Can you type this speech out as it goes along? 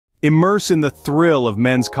Immerse in the thrill of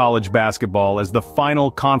men's college basketball as the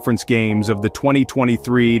final conference games of the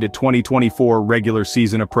 2023 to 2024 regular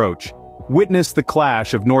season approach. Witness the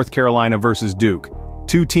clash of North Carolina versus Duke,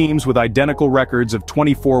 two teams with identical records of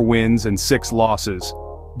 24 wins and 6 losses.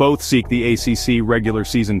 Both seek the ACC regular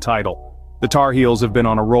season title. The Tar Heels have been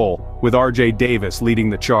on a roll, with RJ Davis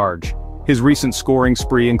leading the charge. His recent scoring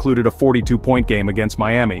spree included a 42-point game against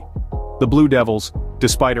Miami. The Blue Devils,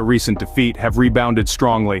 despite a recent defeat, have rebounded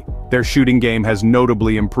strongly. Their shooting game has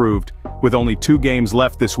notably improved. With only 2 games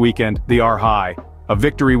left this weekend, they are high. A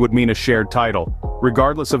victory would mean a shared title.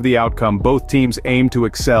 Regardless of the outcome, both teams aim to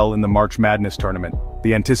excel in the March Madness tournament.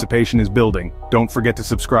 The anticipation is building. Don't forget to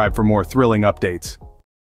subscribe for more thrilling updates.